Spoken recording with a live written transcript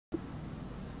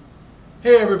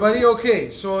Hey everybody,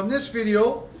 okay, so in this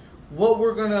video,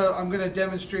 I'm gonna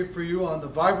demonstrate for you on the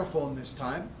vibraphone this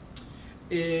time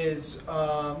is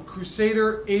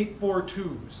Crusader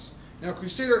 842s. Now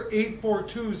Crusader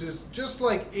 842s is just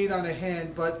like 8 on a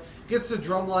hand, but gets the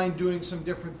drum line doing some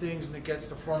different things and it gets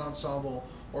the front ensemble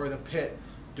or the pit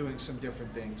doing some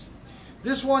different things.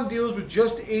 This one deals with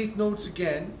just 8th notes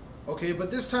again, okay, but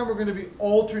this time we're going to be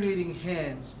alternating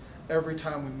hands every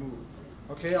time we move.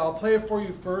 Okay, I'll play it for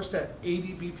you first at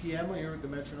 80 BPM here with the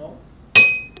metronome.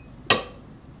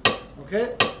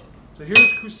 Okay, so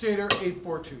here's Crusader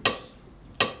 842s.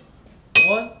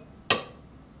 1,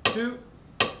 2,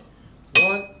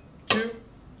 1, 2,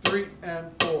 3,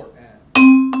 and 4, and.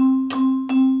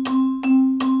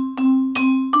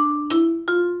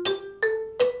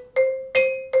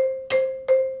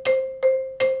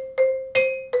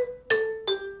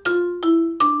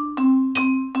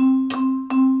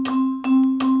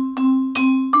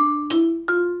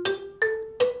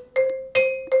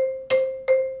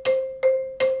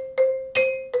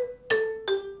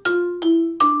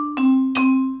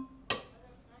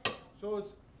 So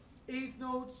it's 8th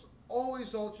notes,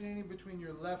 always alternating between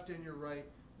your left and your right,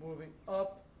 moving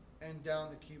up and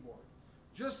down the keyboard.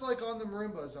 Just like on the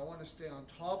marimbas, I want to stay on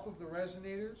top of the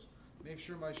resonators, make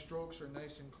sure my strokes are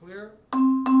nice and clear,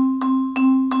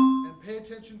 and pay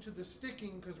attention to the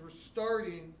sticking because we're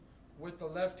starting with the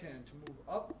left hand to move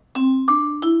up and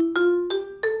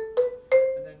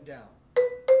then down.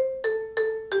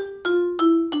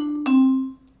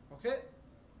 Okay?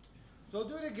 So I'll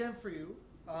do it again for you.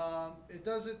 It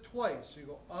does it twice. So you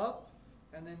go up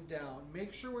and then down.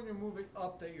 Make sure when you're moving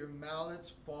up that your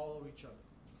mallets follow each other.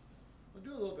 We'll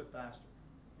do it a little bit faster.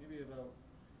 Maybe about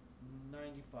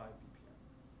 95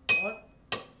 BPM.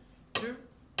 1, 2,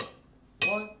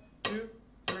 1, 2.